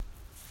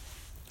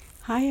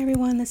Hi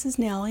everyone, this is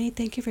Nellie.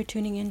 Thank you for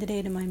tuning in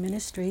today to my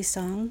ministry,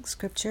 song,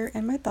 scripture,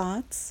 and my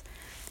thoughts.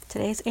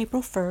 Today's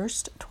April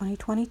 1st,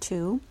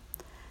 2022.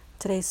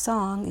 Today's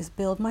song is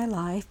Build My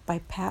Life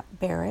by Pat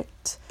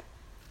Barrett.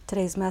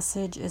 Today's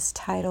message is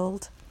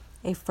titled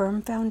A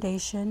Firm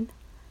Foundation,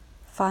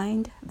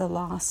 Find the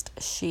Lost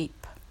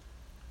Sheep.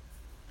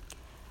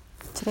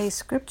 Today's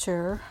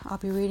scripture, I'll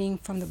be reading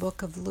from the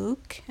book of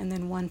Luke and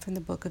then one from the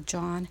book of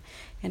John,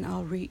 and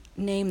I'll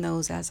name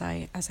those as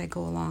I go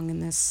along in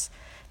this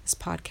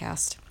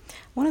podcast. I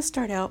want to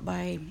start out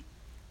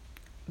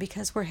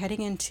because we're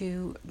heading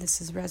into,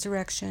 this is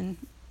Resurrection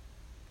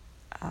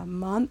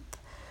month,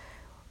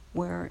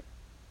 where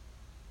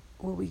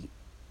we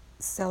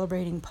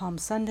celebrating Palm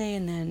Sunday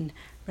and then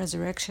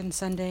Resurrection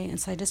Sunday, and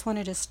so I just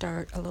wanted to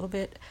start a little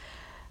bit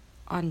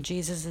on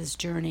Jesus's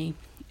journey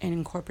and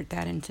incorporate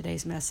that in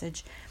today's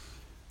message.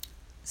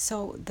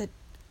 So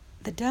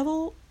the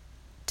devil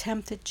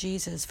tempted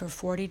Jesus for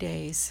 40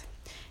 days,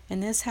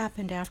 and this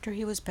happened after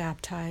he was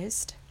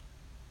baptized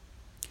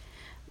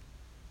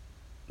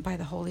by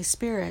the Holy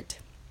Spirit.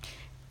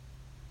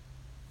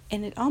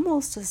 And it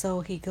almost as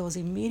though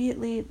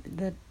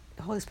the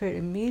Holy Spirit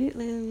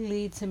immediately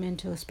leads him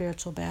into a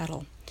spiritual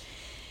battle.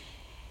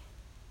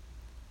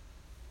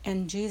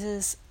 And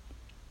Jesus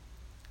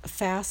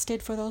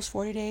fasted for those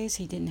 40 days.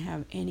 He didn't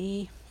have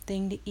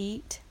anything to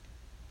eat.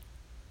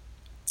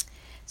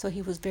 So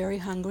he was very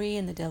hungry,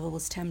 and the devil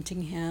was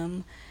tempting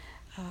him,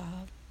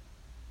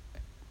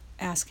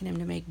 asking him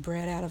to make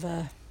bread out of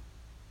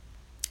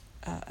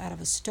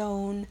a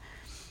stone.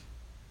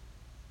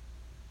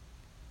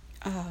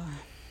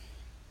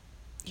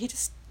 He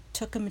just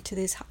took him to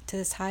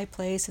this high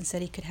place and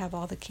said he could have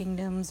all the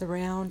kingdoms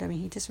around. I mean,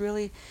 he just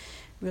really,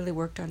 really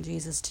worked on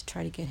Jesus to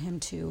try to get him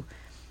to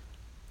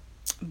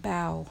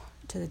bow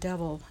to the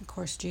devil. Of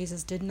course,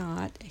 Jesus did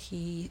not.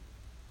 He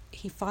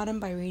fought him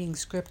by reading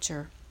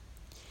scripture,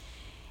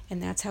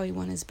 and that's how he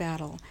won his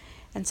battle.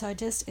 And so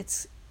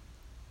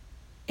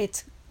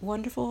it's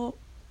wonderful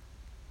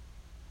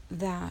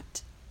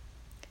that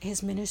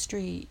his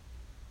ministry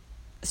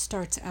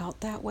starts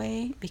out that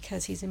way,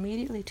 because he's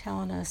immediately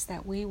telling us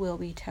that we will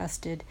be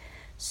tested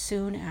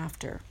soon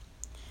after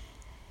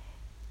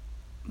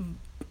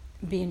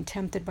being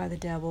tempted by the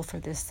devil for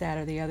this, that,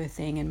 or the other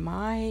thing. And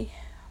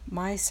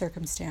my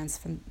circumstance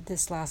from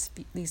these last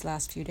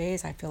few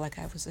days, I feel like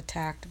I was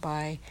attacked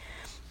by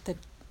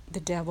the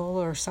devil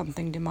or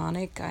something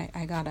demonic.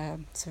 I got a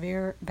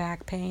severe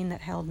back pain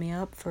that held me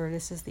up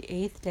this is the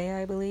 8th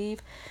day, I believe,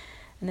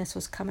 and this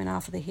was coming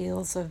off of the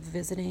heels of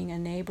visiting a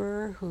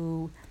neighbor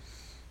who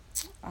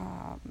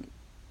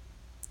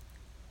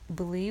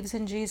believes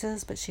in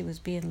Jesus, but she was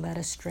being led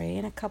astray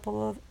in a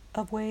couple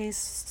of ways,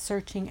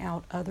 searching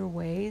out other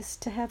ways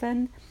to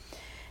heaven.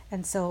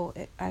 And so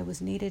I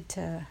was needed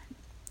to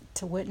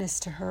witness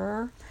to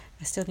her.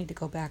 I still need to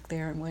go back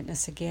there and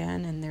witness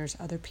again, and there's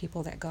other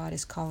people that God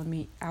is calling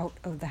me out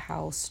of the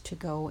house to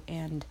go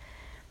and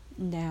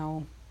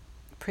now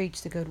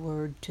preach the good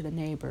word to the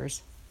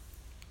neighbors.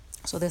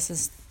 So this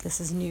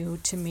is new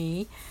to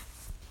me.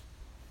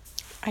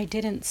 I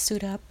didn't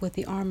suit up with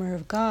the armor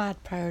of God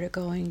prior to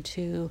going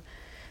to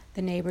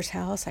the neighbor's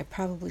house. I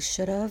probably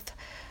should have,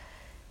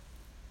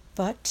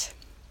 but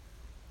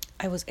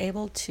I was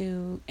able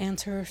to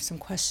answer some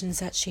questions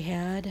that she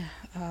had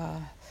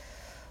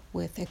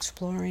with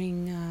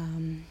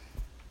exploring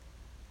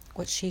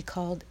what she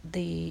called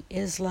the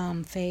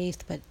Islam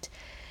faith, but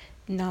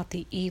not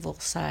the evil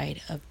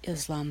side of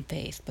Islam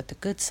faith, but the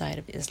good side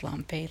of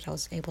Islam faith. I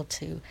was able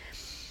to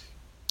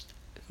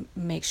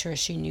make sure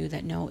she knew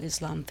that no,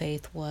 Islam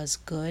faith was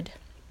good,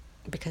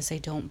 because they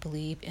don't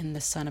believe in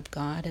the Son of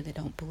God, and they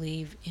don't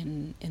believe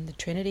in the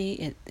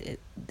Trinity.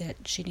 That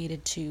she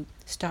needed to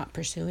stop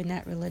pursuing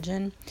that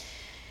religion.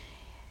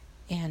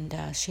 And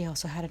she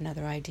also had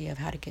another idea of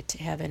how to get to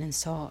heaven. And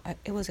so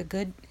it was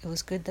good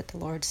that the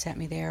Lord sent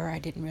me there. I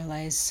didn't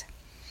realize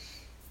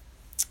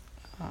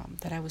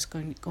that I was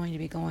going to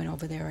be going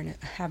over there and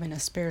having a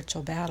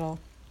spiritual battle.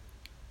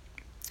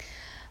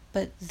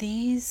 But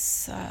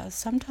these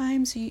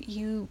sometimes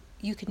you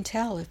can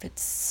tell if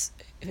it's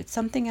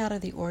something out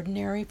of the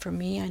ordinary. For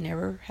me, I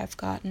never have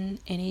gotten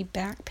any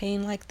back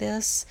pain like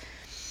this.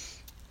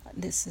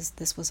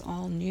 This was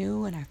all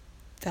new, and I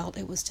felt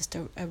it was just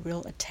a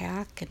real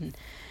attack.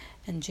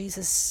 And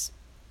Jesus,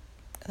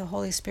 the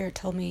Holy Spirit,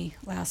 told me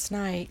last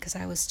night, because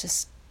I was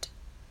just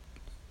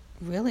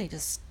really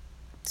just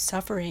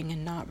suffering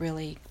and not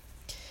really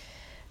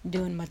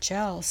doing much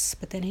else.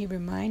 But then he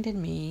reminded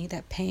me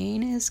that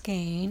pain is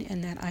gain,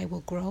 and that I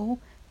will grow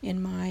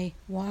in my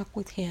walk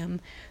with him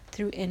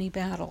through any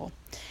battle.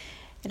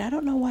 And I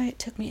don't know why it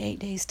took me 8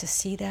 days to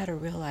see that or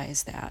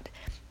realize that,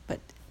 but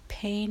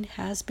pain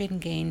has been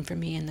gain for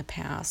me in the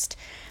past.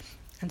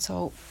 And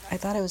so I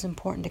thought it was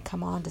important to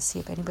come on to see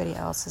if anybody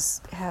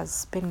else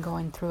has been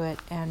going through it.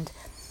 And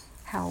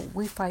how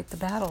we fight the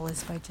battle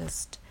is by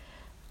just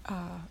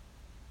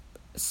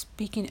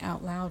speaking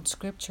out loud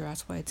scripture.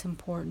 That's why it's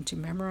important to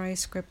memorize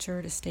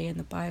scripture, to stay in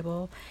the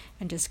Bible,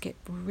 and just get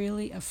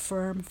really a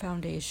firm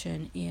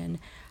foundation in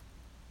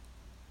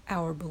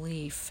our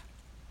belief.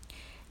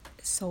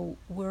 So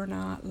we're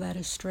not led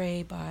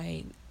astray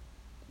by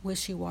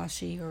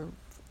wishy-washy or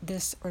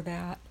this or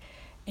that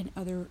in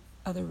other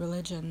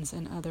religions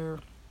and other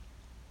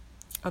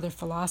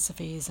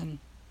philosophies. And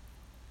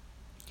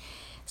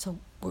so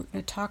we're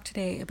going to talk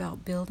today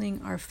about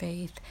building our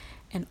faith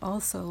and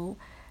also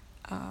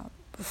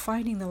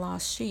finding the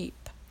lost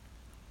sheep.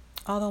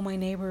 Although my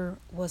neighbor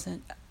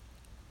wasn't,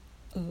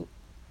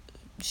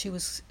 she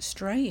was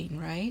straying,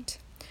 right?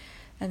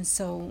 And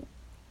so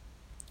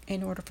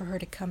in order for her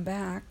to come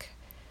back,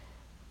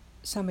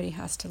 somebody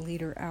has to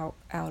lead her out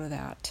of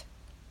that.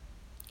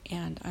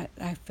 And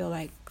I feel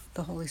like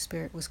the Holy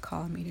Spirit was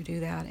calling me to do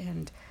that,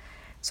 and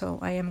so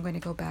I am going to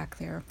go back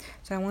there.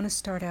 So I want to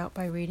start out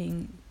by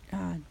reading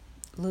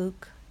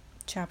Luke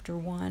chapter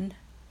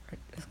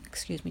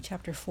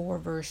 4,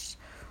 verse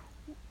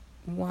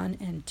 1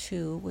 and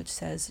 2, which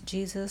says,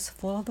 Jesus,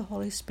 full of the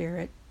Holy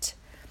Spirit,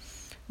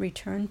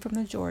 returned from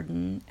the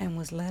Jordan and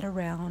was led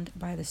around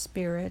by the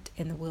Spirit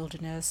in the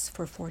wilderness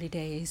for 40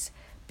 days,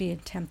 being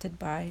tempted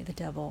by the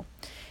devil.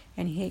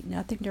 And he ate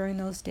nothing during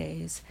those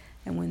days,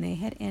 and when they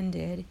had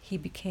ended, he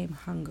became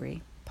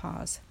hungry.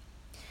 Pause.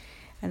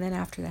 And then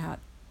after that,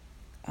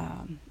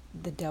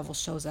 the devil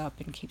shows up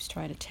and keeps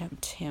trying to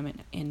tempt him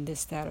in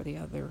this, that, or the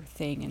other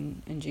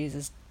thing, and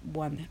Jesus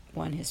won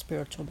his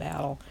spiritual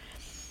battle.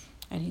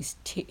 And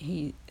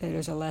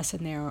there's a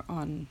lesson there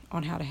on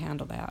how to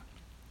handle that.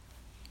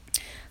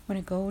 I'm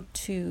going to go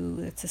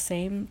to, it's the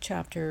same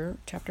chapter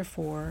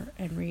 4,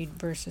 and read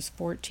verses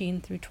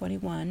 14 through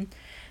 21,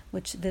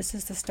 which this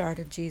is the start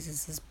of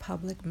Jesus'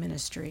 public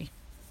ministry.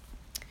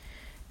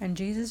 And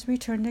Jesus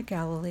returned to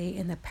Galilee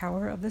in the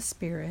power of the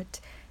Spirit,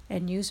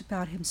 and news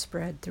about him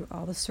spread through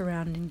all the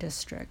surrounding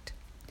district.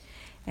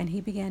 And he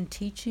began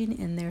teaching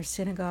in their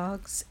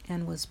synagogues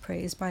and was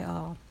praised by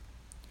all.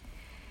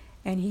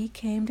 And he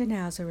came to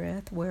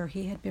Nazareth, where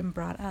he had been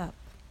brought up.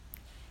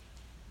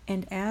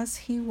 And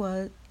as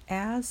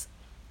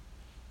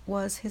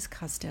was his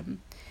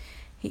custom,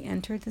 he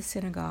entered the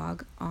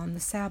synagogue on the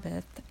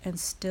Sabbath and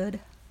stood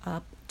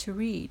up to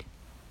read.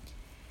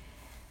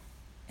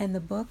 And the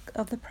book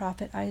of the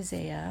prophet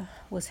Isaiah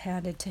was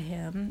handed to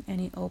him, and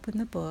he opened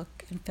the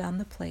book and found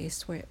the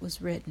place where it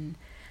was written,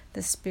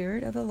 The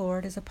Spirit of the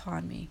Lord is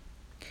upon me,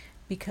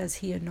 because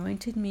he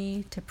anointed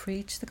me to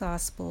preach the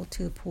gospel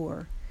to the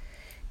poor.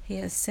 He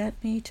has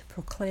sent me to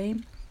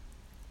proclaim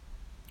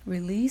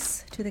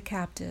release to the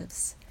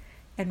captives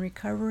and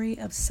recovery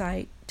of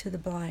sight to the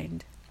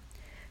blind,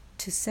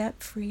 to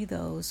set free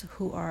those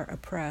who are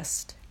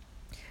oppressed,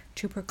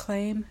 to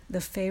proclaim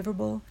the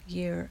favorable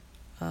year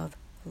of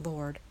the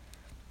Lord.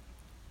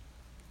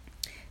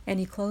 And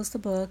he closed the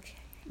book,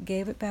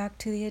 gave it back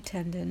to the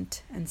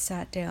attendant, and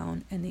sat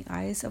down, and the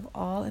eyes of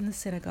all in the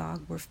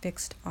synagogue were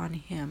fixed on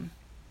him.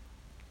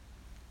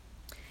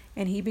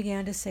 And he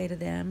began to say to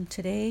them,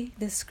 Today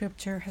this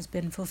scripture has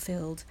been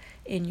fulfilled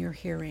in your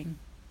hearing.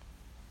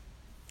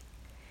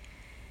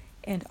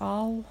 And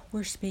all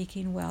were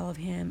speaking well of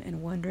him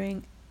and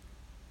wondering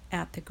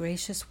at the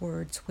gracious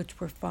words which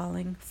were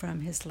falling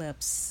from his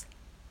lips.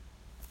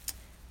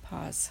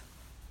 Pause.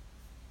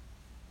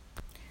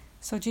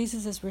 So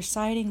Jesus is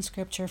reciting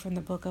scripture from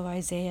the book of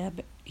Isaiah,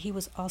 but he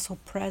was also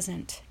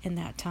present in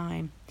that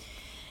time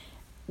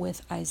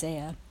with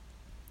Isaiah.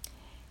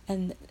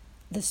 And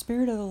the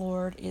Spirit of the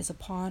Lord is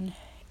upon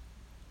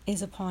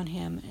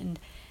him. And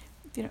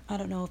I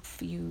don't know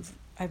if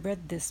I've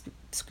read this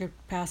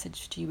script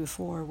passage to you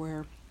before,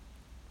 where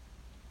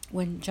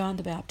when John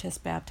the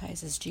Baptist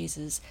baptizes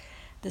Jesus,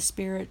 the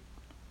Spirit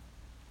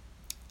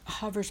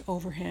hovers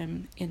over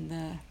him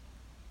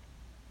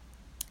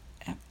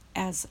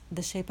as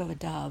the shape of a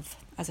dove,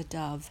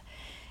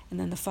 and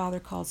then the Father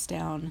calls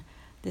down,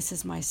 This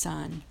is my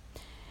Son.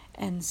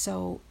 And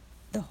so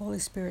the Holy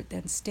Spirit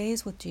then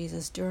stays with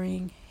Jesus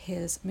during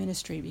his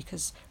ministry,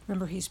 because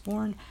remember, he's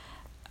born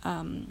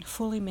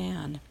fully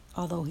man,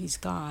 although he's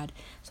God.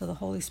 So the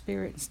Holy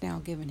Spirit is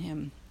now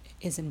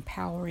is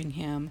empowering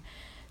him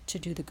to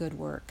do the good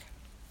work.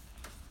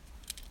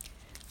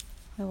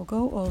 I will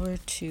go over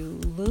to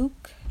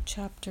Luke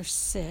chapter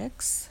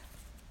 6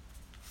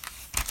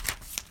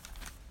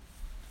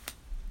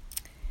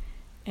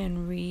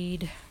 and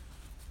read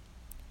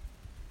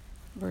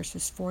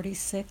verses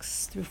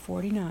 46 through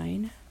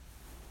 49.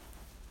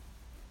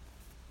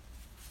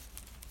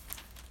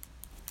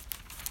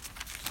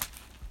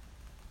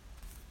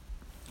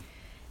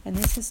 And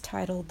this is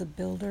titled The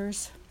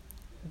Builders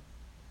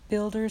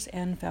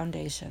and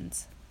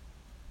Foundations.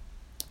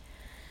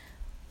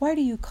 Why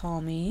do you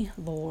call me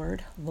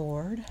Lord,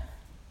 Lord,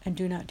 and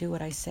do not do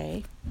what I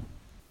say?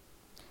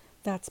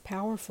 That's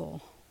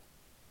powerful.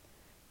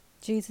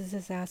 Jesus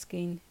is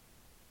asking,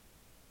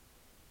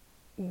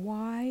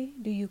 why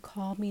do you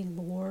call me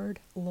Lord,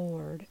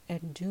 Lord,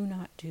 and do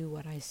not do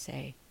what I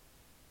say?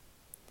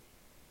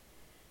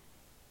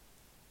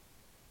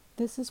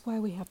 This is why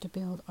we have to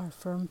build our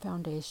firm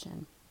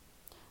foundation.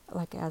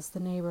 Like as the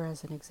neighbor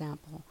as an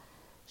example.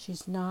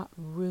 She's not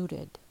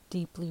rooted,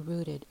 deeply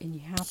rooted, and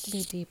you have to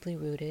be deeply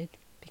rooted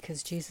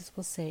because Jesus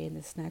will say in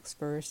this next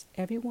verse,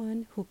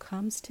 everyone who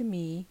comes to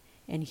me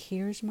and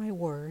hears my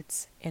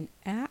words and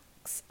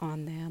acts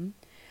on them,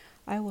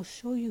 I will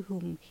show you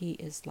whom he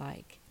is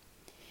like.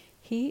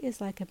 He is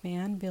like a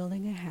man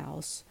building a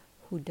house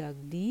who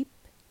dug deep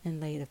and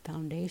laid a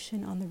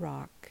foundation on the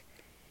rock.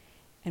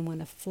 And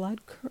when a flood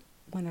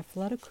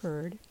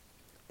occurred,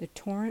 the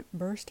torrent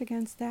burst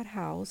against that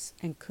house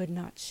and could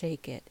not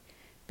shake it,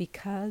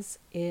 because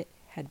it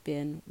had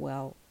been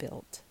well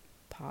built.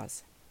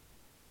 Pause.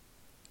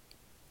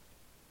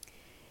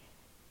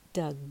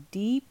 Dug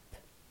deep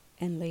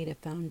and laid a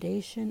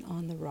foundation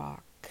on the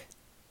rock.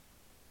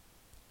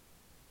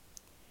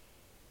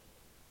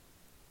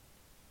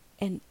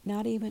 And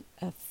not even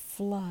a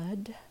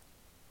flood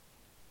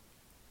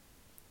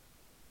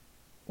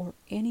or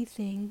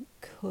anything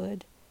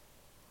could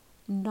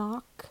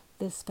knock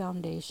this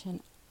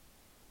foundation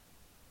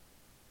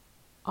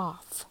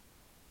off.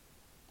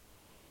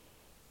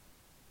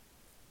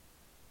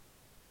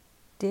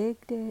 Dig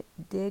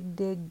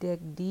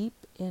deep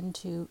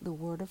into the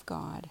Word of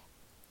God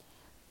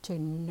to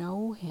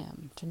know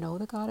Him, to know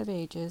the God of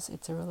ages.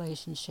 It's a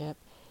relationship.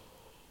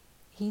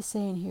 He's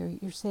saying here,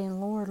 you're saying,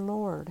 Lord,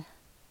 Lord,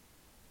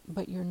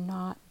 but you're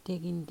not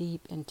digging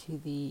deep in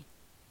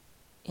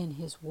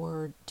His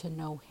Word to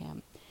know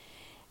Him.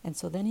 And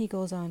so then he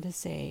goes on to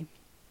say,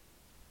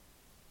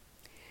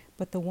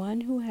 but the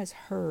one who has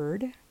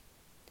heard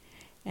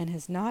and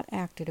has not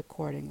acted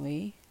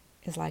accordingly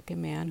is like a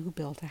man who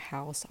built a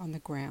house on the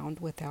ground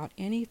without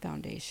any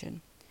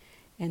foundation,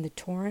 and the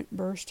torrent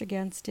burst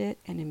against it,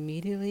 and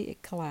immediately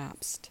it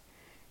collapsed,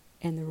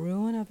 and the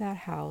ruin of that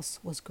house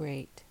was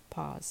great.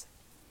 Pause.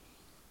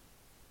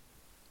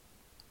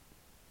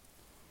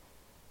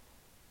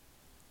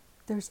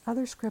 There's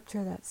other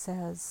scripture that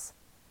says,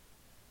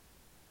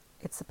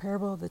 it's the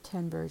parable of the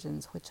 10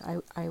 virgins, which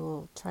I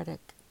will try to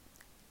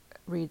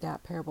read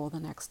that parable the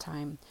next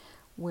time,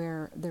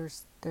 where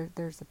there's the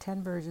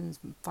 10 virgins,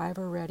 5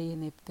 are ready,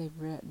 and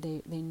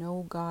they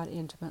know God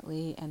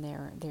intimately, and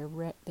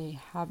they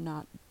have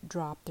not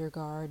dropped their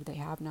guard, they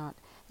have not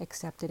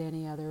accepted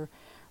any other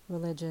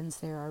religions,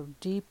 they are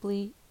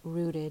deeply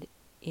rooted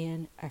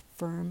in a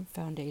firm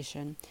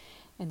foundation.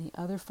 And the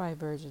other 5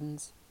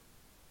 virgins,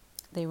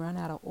 they run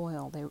out of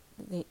oil.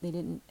 They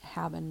didn't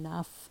have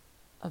enough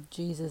of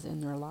Jesus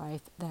in their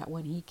life, that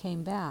when he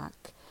came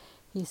back,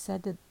 they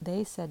said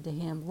to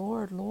him,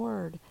 Lord,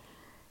 Lord.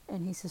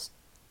 And he says,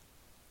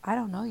 I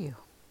don't know you.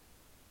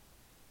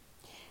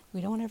 We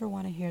don't ever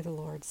want to hear the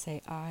Lord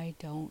say, I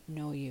don't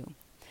know you.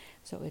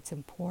 So it's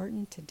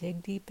important to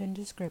dig deep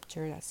into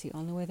Scripture. That's the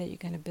only way that you're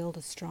going to build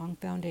a strong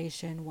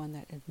foundation, one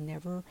that is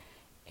never,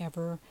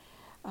 ever,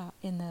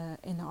 in the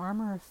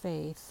armor of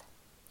faith,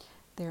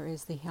 there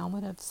is the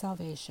helmet of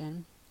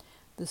salvation,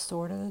 the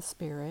sword of the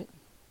Spirit,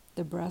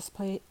 the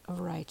breastplate of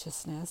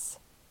righteousness,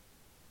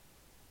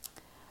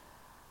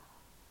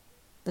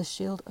 the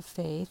shield of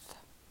faith,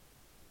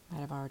 might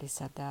have already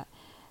said that,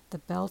 the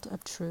belt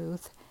of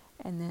truth,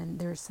 and then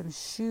there's some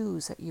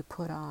shoes that you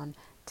put on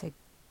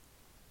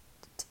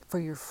for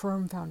your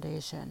firm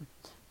foundation.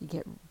 You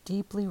get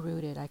deeply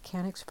rooted. I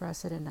can't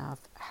express it enough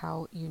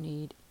how you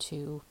need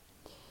to,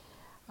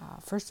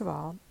 first of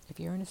all, if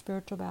you're in a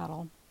spiritual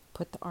battle,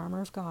 put the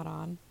armor of God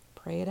on,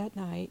 pray it at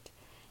night.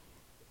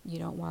 You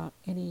don't want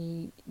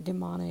any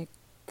demonic,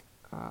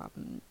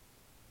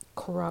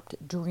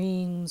 corrupt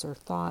dreams or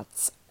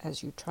thoughts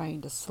as you're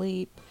trying to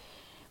sleep.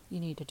 You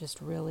need to just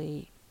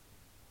really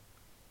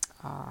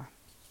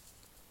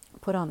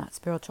put on that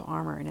spiritual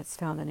armor, and it's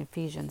found in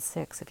Ephesians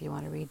 6 if you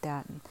want to read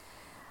that. And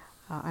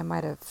I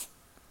might have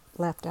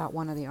left out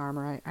one of the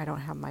armor. I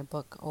don't have my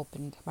Bible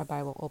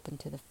open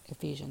to the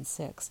Ephesians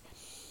 6.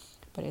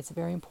 But it's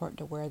very important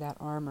to wear that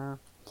armor,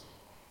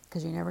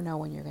 because you never know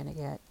when you're going to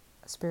get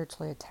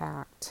spiritually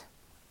attacked,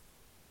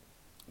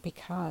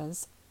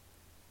 because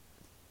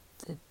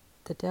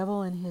the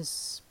devil and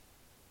his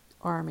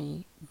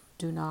army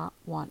do not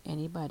want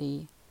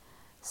anybody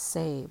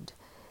saved.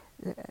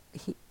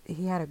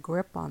 He had a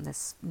grip on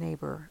this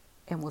neighbor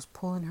and was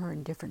pulling her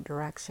in different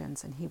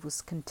directions, and he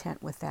was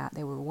content with that.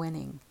 They were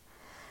winning.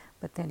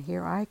 But then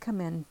here I come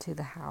into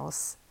the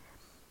house,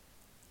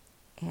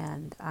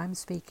 and I'm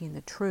speaking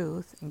the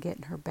truth and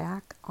getting her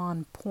back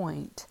on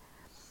point,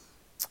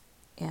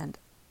 and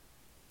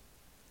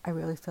I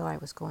really feel I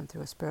was going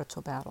through a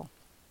spiritual battle.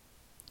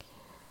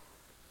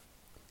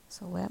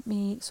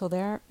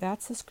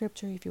 That's the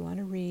scripture if you want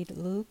to read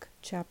Luke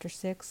chapter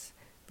 6,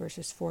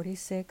 verses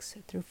 46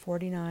 through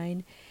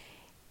 49,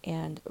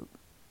 and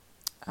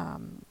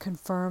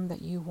confirm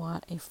that you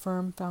want a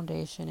firm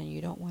foundation, and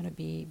you don't want to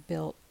be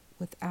built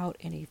without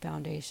any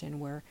foundation,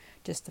 where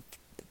just the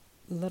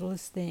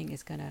littlest thing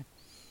is going to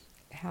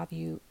have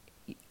you,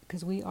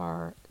 because we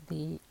are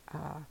the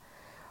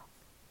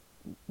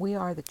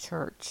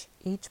church.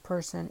 Each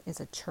person is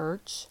a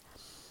church,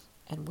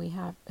 and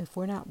if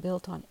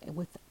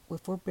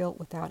we're built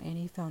without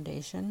any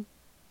foundation,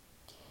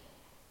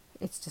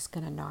 it's just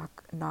going to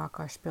knock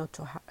our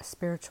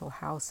spiritual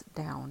house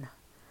down.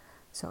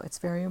 So it's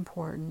very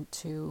important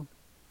to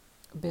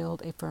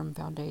build a firm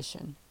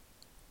foundation.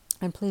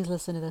 And please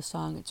listen to this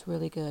song. It's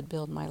really good.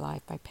 Build My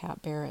Life by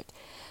Pat Barrett.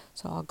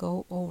 So I'll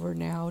go over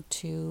now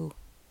to...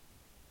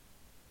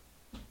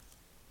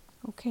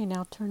 Okay,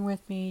 now turn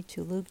with me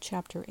to Luke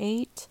chapter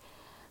 8.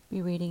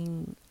 Be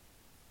reading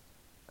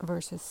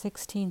verses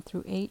 16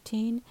 through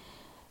 18.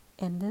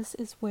 And this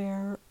is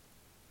where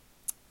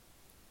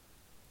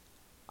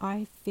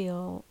I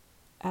feel,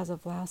 as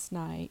of last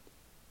night,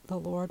 the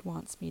Lord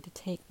wants me to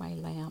take my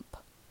lamp.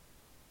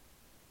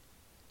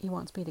 He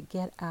wants me to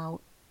get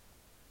out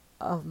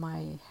of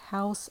my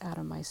house, out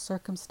of my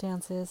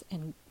circumstances,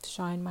 and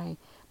shine my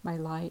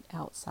light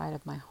outside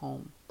of my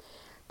home,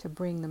 to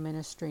bring the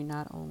ministry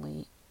not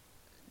only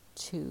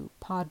to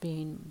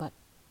Podbean, but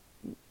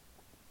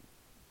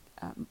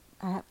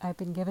I've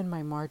been given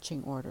my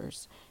marching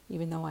orders.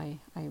 Even though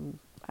I'm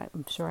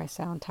sure I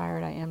sound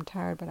tired, I am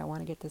tired, but I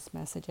want to get this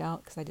message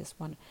out because I just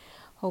want to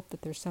hope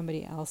that there's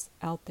somebody else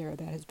out there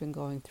that has been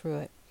going through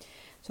it.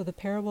 So the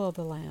parable of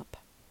the lamp.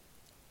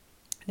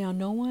 Now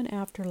no one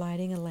after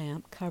lighting a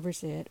lamp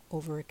covers it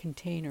over a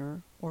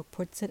container or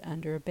puts it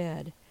under a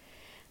bed,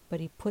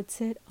 but he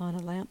puts it on a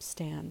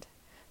lampstand,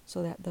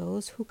 so that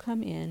those who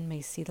come in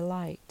may see the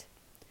light.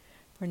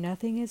 For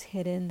nothing is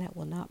hidden that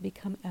will not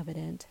become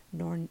evident,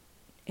 nor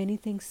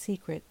anything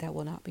secret that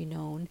will not be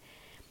known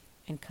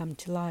and come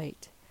to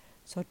light.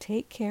 So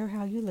take care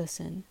how you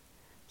listen,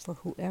 for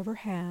whoever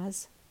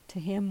has, to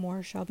him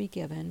more shall be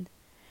given,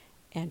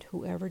 and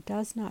whoever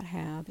does not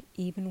have,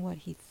 even what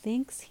he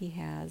thinks he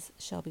has,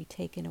 shall be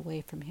taken away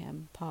from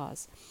him.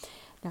 Pause.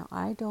 Now,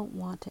 I don't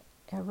want to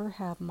ever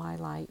have my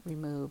light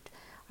removed.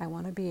 I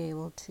want to be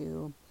able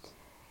to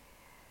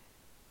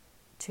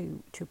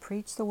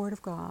preach the Word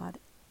of God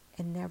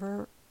and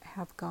never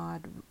have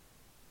God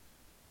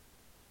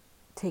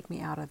take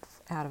me out of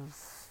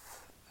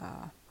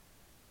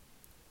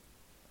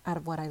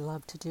what I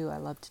love to do. I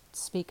love to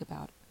speak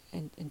about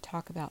and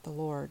talk about the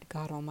Lord,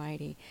 God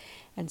Almighty.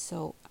 And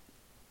so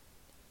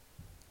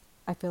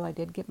I feel I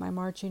did get my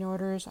marching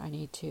orders. I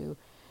need to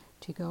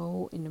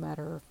go, and no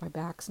matter if my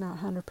back's not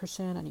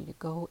 100%, I need to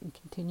go and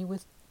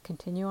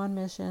continue on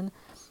mission,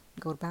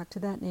 go back to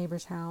that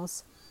neighbor's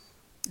house.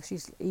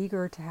 She's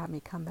eager to have me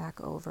come back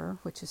over,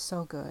 which is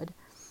so good.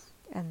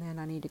 And then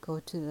I need to go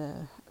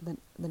to the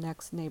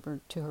next neighbor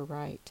to her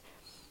right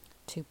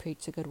to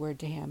preach a good word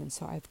to him. And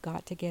so I've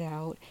got to get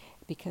out,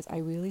 because I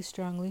really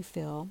strongly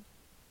feel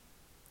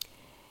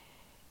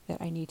that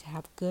I need to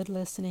have good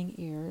listening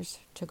ears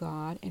to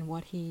God and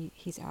what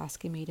He's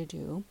asking me to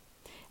do.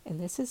 And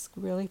this is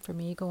really, for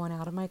me, going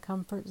out of my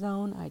comfort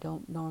zone. I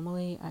don't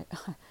normally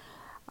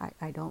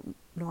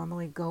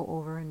go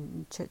over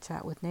and chit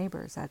chat with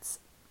neighbors. That's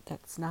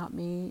not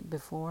me.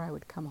 Before, I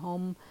would come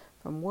home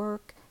from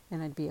work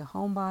and I'd be a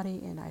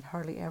homebody, and I'd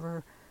hardly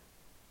ever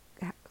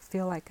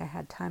feel like I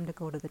had time to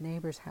go to the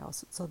neighbor's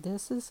house. So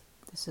this is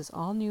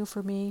all new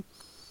for me.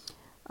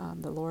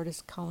 The Lord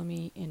is calling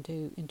me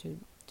into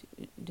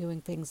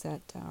doing things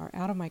that are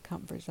out of my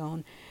comfort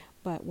zone,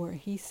 but where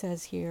He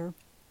says here,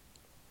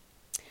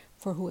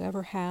 for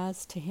whoever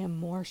has, to him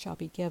more shall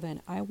be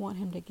given. I want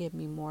Him to give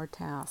me more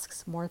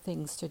tasks, more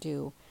things to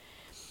do,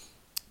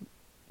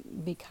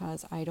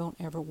 because I don't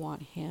ever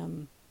want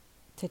Him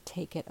to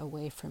take it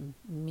away from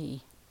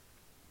me.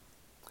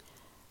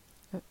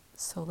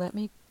 So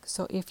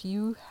if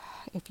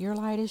your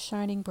light is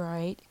shining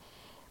bright,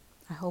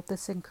 I hope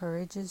this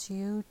encourages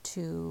you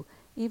to,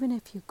 even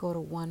if you go to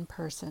one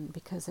person,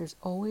 because there's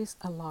always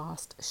a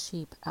lost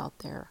sheep out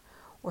there,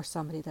 or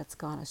somebody that's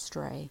gone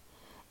astray,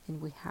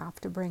 and we have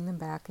to bring them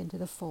back into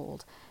the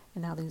fold.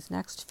 And now these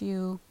next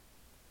few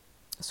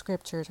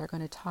scriptures are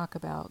going to talk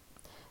about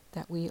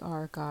that we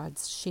are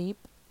God's sheep,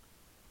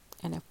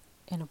 and if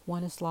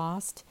one is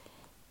lost,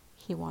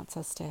 He wants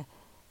us to.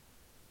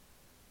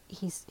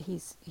 He's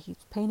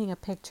painting a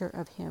picture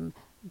of Him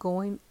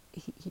going.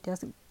 He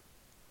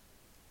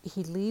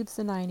leaves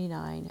the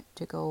 99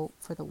 to go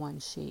for the one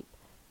sheep,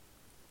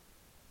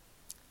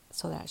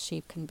 so that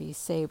sheep can be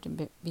saved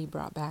and be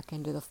brought back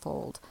into the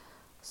fold.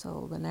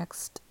 So the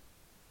next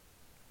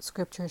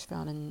scripture is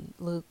found in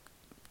Luke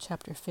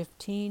chapter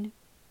 15,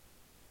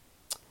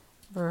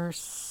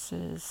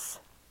 verses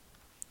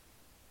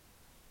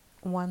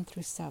 1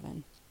 through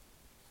 7.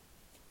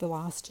 The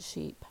lost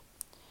sheep.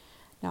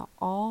 Now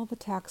all the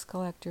tax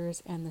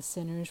collectors and the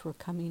sinners were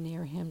coming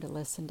near Him to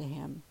listen to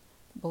Him.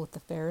 Both the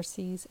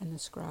Pharisees and the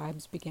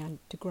scribes began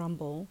to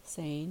grumble,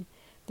 saying,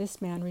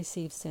 "This man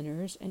receives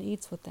sinners and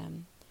eats with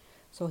them."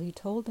 So He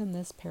told them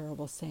this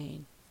parable,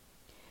 saying,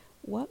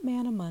 "What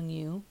man among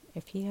you,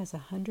 if he has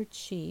 100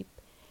 sheep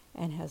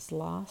and has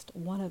lost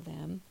one of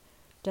them,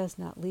 does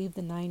not leave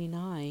the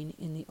 99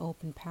 in the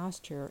open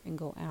pasture and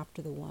go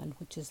after the one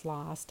which is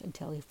lost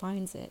until he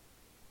finds it?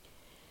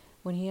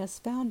 When he has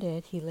found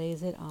it, he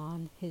lays it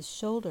on his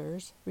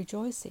shoulders,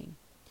 rejoicing.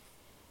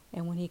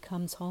 And when he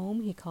comes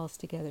home, he calls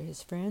together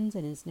his friends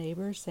and his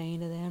neighbors, saying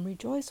to them,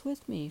 'Rejoice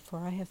with me, for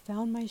I have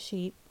found my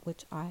sheep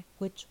which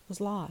was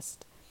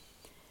lost.'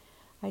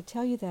 I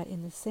tell you that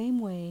in the same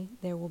way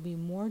there will be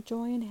more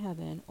joy in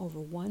heaven over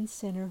one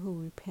sinner who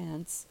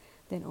repents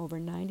than over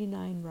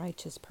 99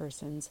 righteous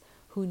persons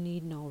who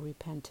need no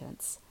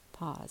repentance.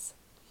 Pause.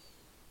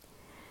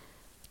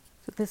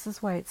 So this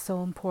is why it's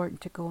so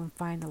important to go and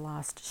find the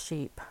lost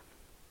sheep.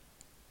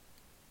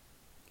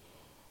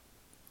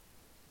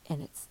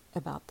 And it's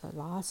about the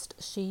lost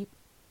sheep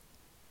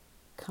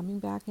coming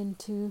back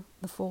into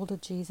the fold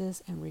of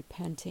Jesus and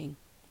repenting.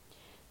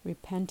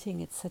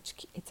 Repenting, it's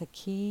a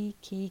key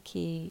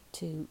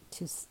to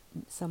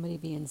somebody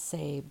being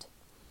saved.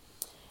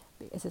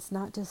 Because it's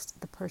not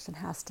just the person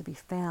has to be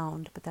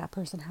found, but that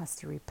person has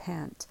to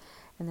repent.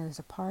 And there's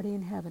a party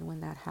in heaven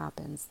when that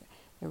happens.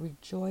 They're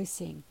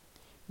rejoicing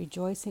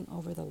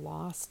over the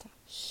lost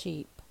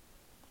sheep.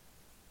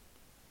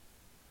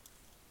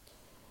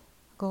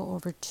 Go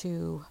over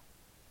to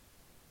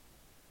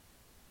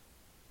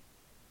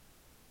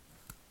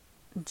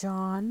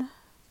John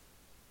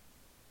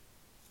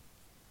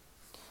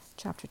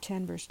chapter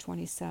 10, verse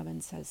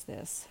 27 says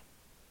this.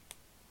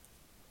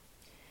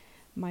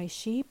 My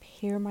sheep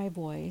hear my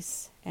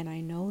voice, and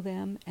I know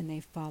them, and they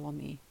follow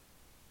me.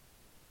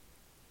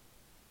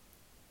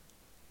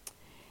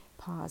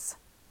 Pause.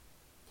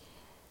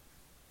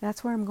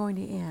 That's where I'm going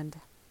to end.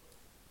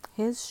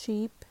 His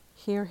sheep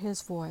hear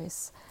his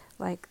voice.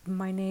 Like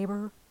my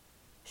neighbor,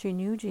 she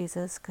knew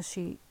Jesus because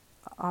she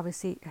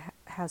obviously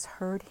has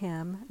heard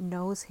him,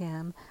 knows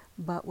him,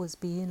 but was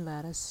being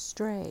led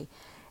astray.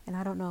 And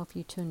I don't know if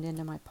you tuned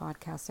into my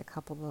podcast a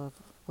couple of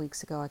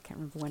weeks ago. I can't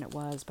remember when it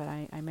was, but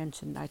I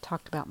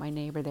talked about my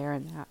neighbor there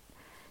in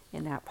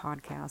that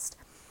podcast.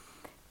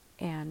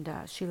 And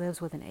she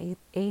lives with an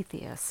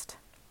atheist.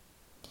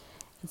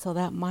 And so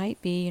that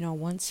might be,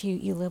 once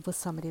you live with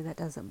somebody that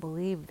doesn't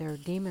believe, their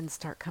demons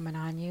start coming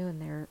on you,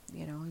 and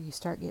you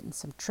start getting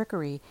some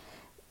trickery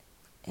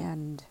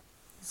and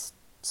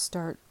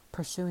start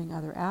pursuing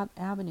other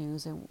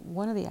avenues. And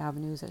one of the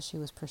avenues that she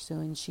was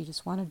pursuing, she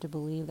just wanted to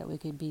believe that we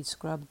could be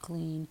scrubbed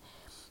clean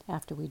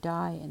after we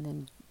die, and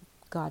then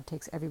God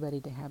takes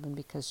everybody to heaven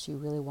because she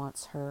really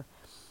wants her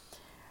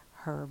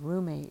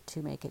roommate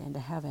to make it into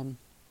heaven.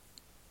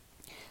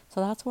 So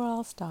that's where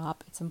I'll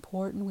stop. It's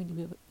important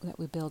that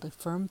we build a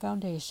firm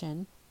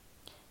foundation.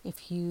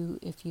 If you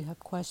have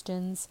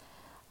questions,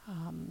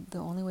 the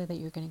only way that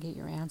you're going to get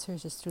your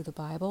answers is through the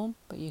Bible,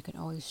 but you can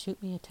always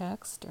shoot me a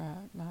text or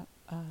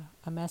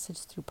a message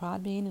through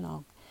Podbean, and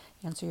I'll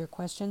answer your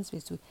questions.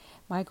 Because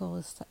my goal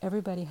is that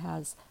everybody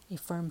has a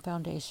firm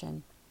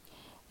foundation,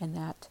 and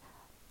that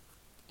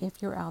if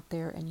you're out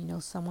there and you know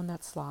someone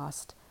that's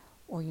lost,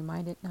 or you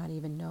might not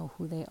even know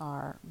who they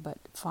are, but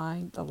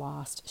find the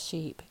lost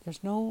sheep.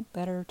 There's no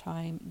better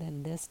time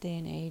than this day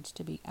and age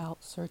to be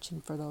out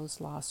searching for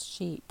those lost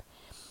sheep.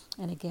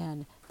 And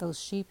again, those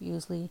sheep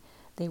usually,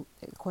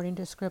 according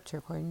to Scripture,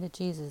 according to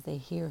Jesus, they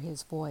hear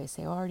his voice.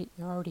 They're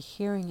already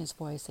hearing his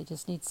voice. They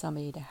just need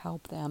somebody to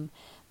help them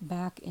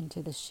back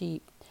into the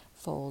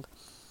sheepfold.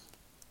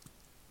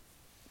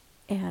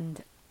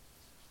 And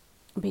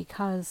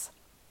because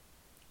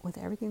with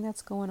everything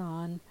that's going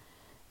on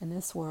in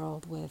this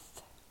world,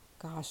 with,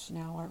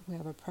 now we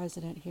have a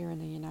president here in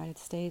the United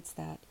States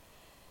that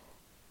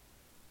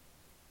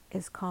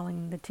is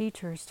calling the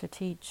teachers to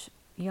teach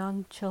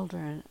young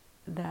children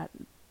that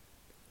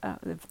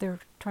they're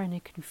trying to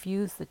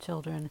confuse the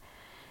children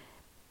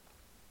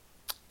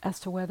as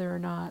to whether or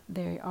not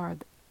they are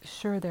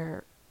sure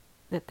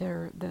that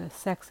they're the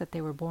sex that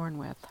they were born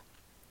with.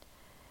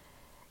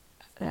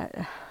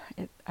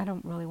 I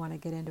don't really want to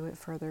get into it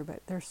further,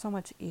 but there's so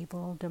much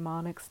evil,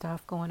 demonic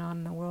stuff going on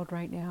in the world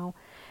right now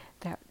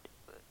that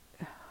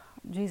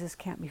Jesus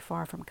can't be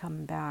far from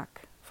coming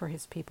back for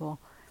his people.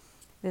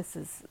 This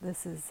is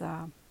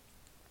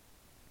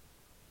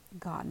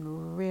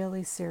gotten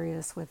really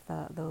serious with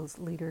those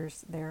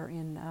leaders there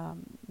in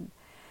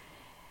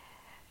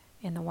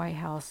the White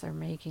House. They're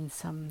making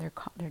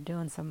they're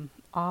doing some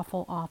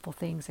awful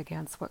things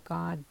against what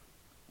God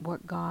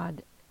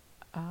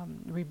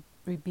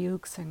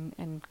rebukes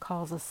and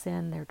calls a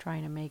sin. They're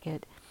trying to make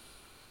it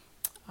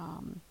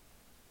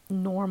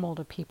normal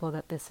to people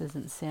that this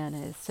isn't sin.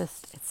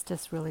 It's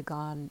just really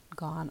gone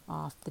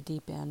off the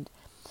deep end.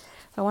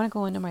 So I want to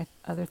go into my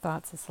other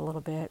thoughts just a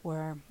little bit,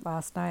 where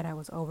last night I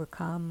was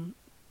overcome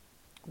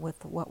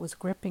with what was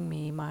gripping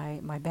me,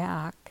 my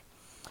back,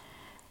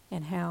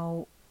 and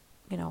how,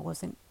 it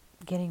wasn't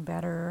getting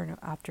better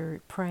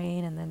after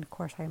praying. And then, of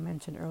course, I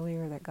mentioned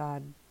earlier that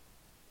God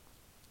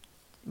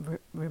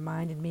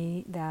reminded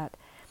me that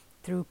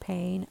through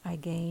pain I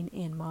gain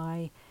in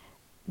my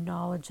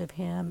knowledge of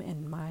him,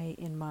 and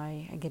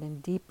I get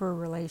in deeper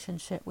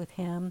relationship with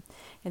him,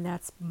 and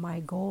that's my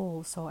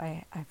goal. So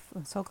I'm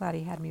so glad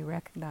he had me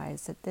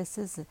recognize that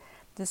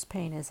this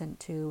pain isn't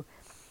to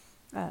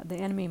the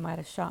enemy might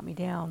have shot me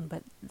down,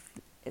 but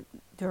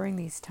during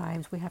these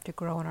times we have to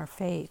grow in our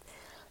faith.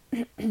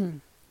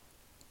 And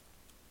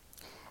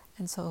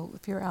so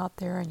if you're out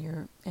there and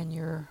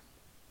you're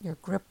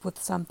gripped with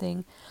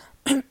something,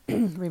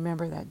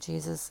 remember that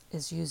Jesus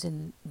is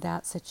using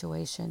that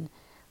situation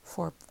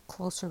for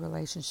closer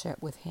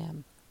relationship with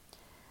him.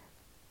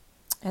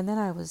 And then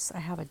I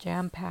have a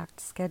jam-packed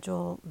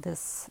schedule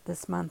this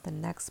month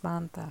and next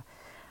month.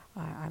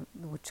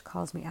 which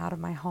calls me out of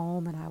my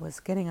home, and I was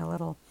getting a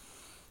little,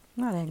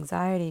 not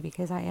anxiety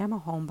because I am a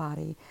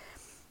homebody,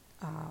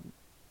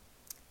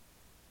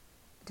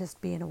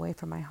 just being away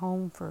from my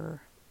home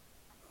for,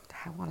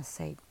 I want to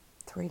say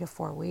 3 to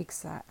 4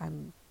 weeks. I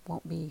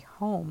won't be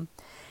home.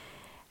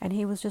 And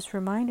he was just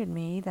reminded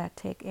me that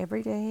take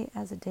every day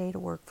as a day to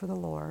work for the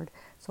Lord.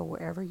 So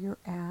wherever you're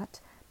at,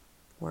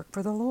 work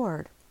for the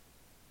Lord.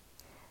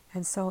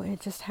 And so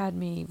it just had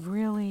me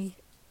really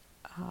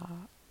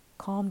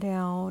calm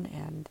down,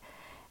 and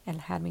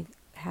had me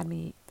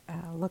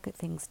look at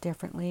things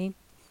differently,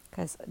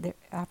 because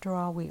after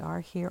all, we are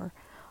here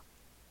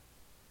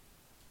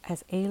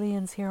as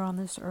aliens here on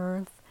this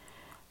earth,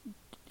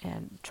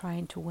 and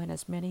trying to win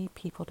as many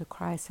people to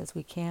Christ as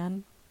we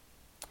can.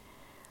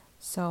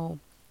 So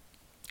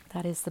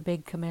that is the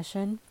big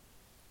commission,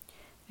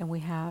 and we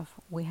have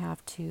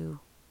to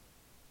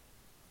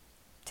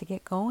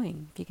get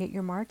going. If you get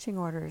your marching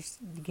orders,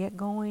 get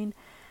going.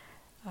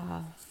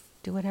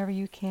 Do whatever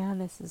you can.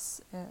 This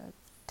is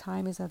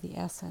time is of the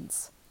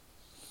essence.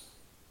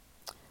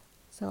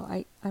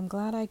 So I'm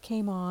glad I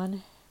came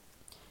on,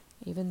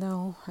 even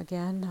though,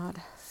 again, not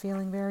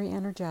feeling very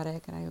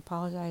energetic, and I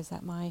apologize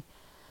that my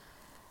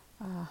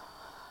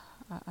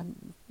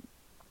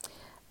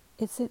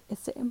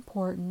it's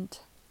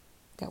important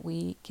that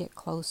we get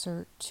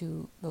closer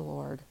to the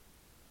Lord,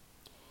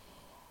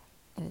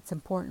 and it's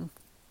important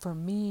for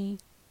me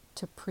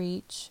to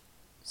preach,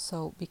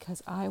 so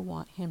because I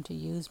want Him to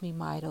use me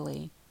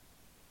mightily.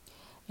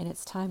 And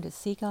it's time to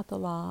seek out the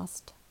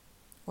lost,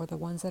 or the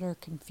ones that are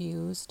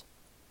confused.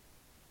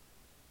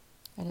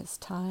 And it's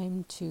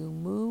time to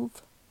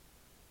move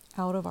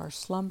out of our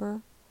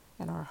slumber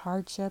and our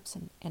hardships,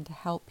 and to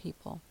help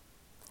people.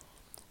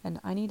 And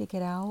I need to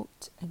get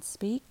out and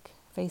speak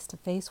face to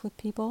face with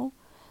people.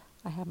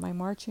 I have my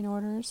marching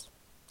orders.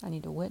 I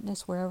need to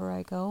witness wherever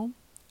I go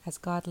as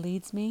God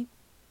leads me.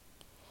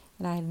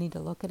 And I need to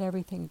look at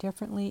everything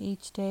differently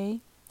each day,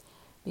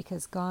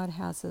 because God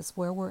has us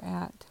where we're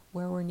at,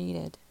 where we're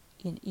needed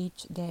in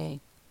each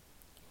day.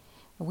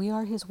 And we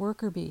are His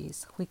worker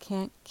bees. We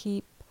can't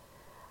keep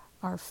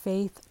our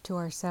faith to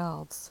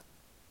ourselves.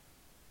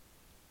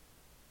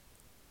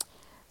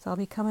 So I'll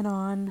be coming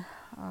on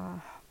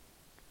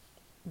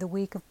the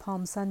week of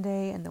Palm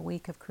Sunday and the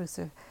week of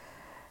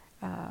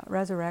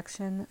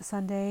Resurrection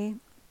Sunday,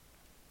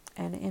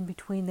 and in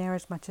between there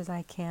as much as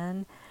I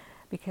can,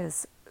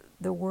 because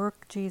the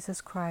work Jesus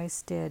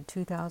Christ did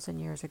 2,000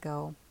 years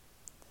ago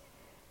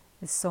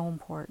is so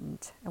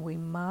important, and we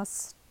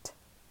must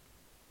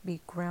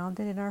be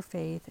grounded in our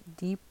faith,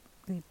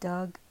 deeply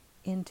dug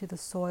into the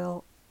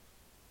soil.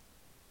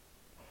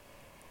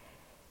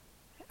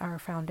 Our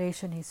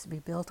foundation needs to be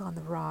built on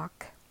the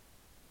rock,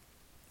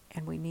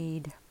 and we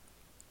need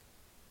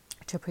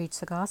to preach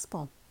the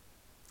gospel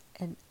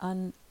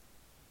and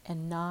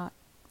not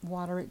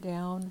water it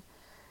down,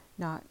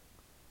 not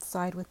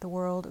side with the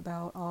world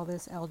about all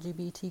this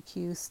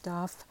LGBTQ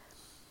stuff.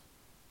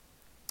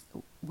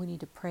 We need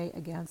to pray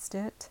against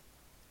it.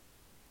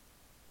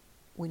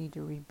 We need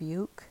to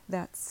rebuke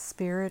that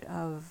spirit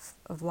of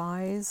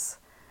lies.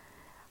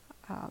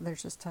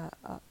 There's just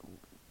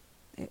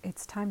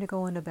it's time to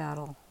go into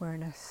battle. We're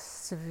in a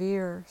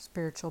severe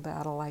spiritual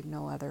battle like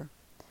no other.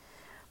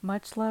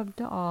 Much love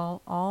to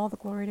all the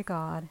glory to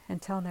God.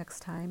 Until next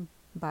time,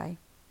 bye.